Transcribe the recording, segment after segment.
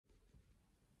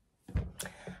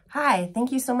Hi,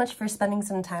 thank you so much for spending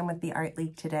some time with the Art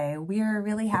League today. We are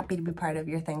really happy to be part of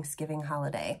your Thanksgiving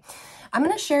holiday. I'm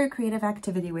going to share a creative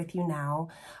activity with you now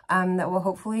that will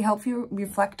hopefully help you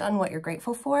reflect on what you're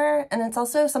grateful for, and it's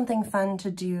also something fun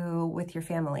to do with your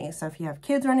family. So if you have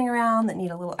kids running around that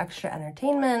need a little extra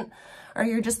entertainment, or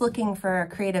you're just looking for a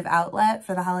creative outlet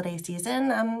for the holiday season,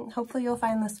 hopefully you'll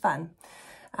find this fun.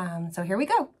 So here we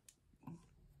go.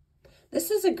 This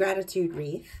is a gratitude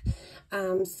wreath.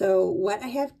 So what I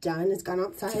have done is gone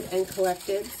outside and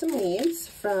collected some leaves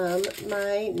from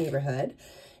my neighborhood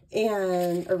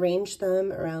and arranged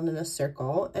them around in a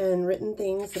circle and written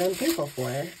things that I'm thankful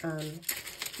for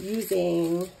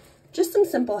using just some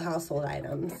simple household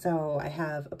items. So I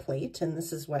have a plate, and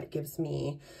this is what gives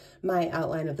me my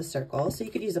outline of the circle. So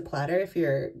you could use a platter if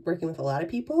you're working with a lot of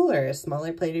people, or a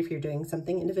smaller plate if you're doing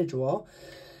something individual.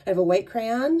 I have a white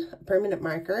crayon, a permanent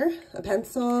marker, a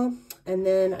pencil, and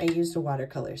then I used a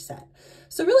watercolor set.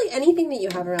 So really anything that you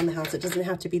have around the house, it doesn't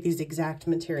have to be these exact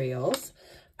materials.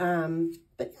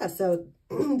 But yeah, so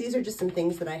these are just some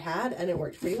things that I had, and it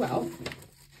worked pretty well.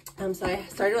 So I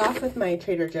started off with my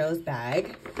Trader Joe's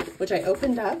bag, which I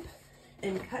opened up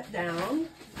and cut down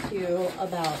to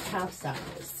about half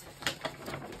size.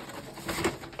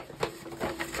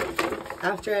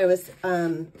 After I was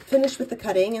finished with the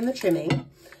cutting and the trimming,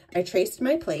 I traced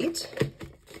my plate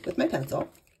with my pencil,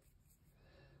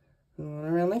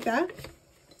 around like that,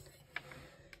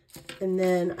 and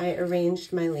then I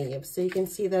arranged my leaves. So you can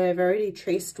see that I've already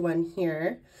traced one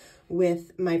here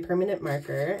with my permanent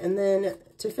marker, and then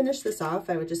to finish this off,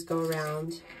 I would just go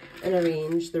around and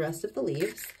arrange the rest of the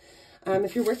leaves.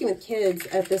 If you're working with kids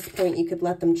at this point, you could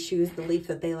let them choose the leaf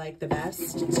that they like the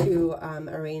best to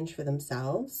arrange for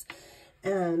themselves.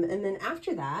 And then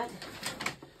after that,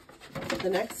 the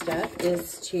next step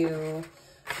is to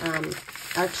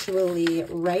actually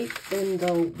write in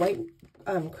the white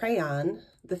crayon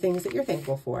the things that you're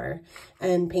thankful for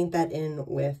and paint that in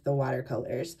with the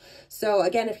watercolors. So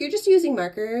again, if you're just using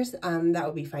markers, that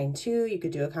would be fine too. You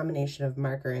could do a combination of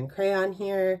marker and crayon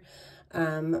here.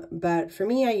 But for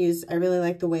me, I really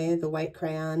like the way the white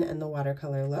crayon and the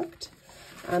watercolor looked.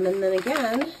 And then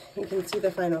again, you can see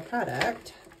the final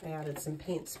product. I added some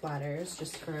paint splatters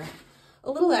just for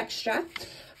a little extra.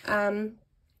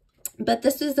 But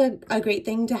this is a great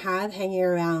thing to have hanging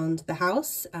around the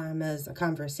house as a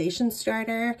conversation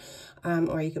starter,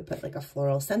 or you could put like a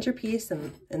floral centerpiece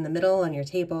in the middle on your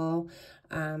table.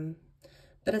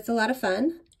 But it's a lot of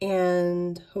fun,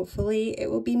 and hopefully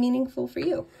it will be meaningful for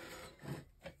you.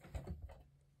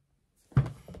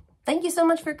 Thank you so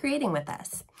much for creating with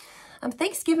us.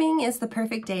 Thanksgiving is the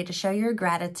perfect day to show your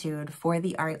gratitude for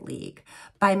the Art League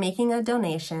by making a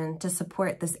donation to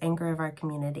support this anchor of our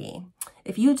community.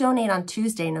 If you donate on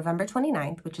Tuesday, November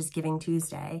 29th, which is Giving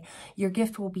Tuesday, your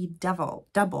gift will be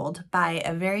doubled by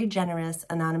a very generous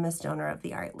anonymous donor of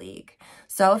the Art League.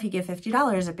 So if you give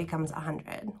 $50, it becomes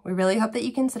 $100. We really hope that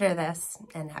you consider this,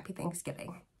 and happy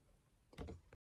Thanksgiving.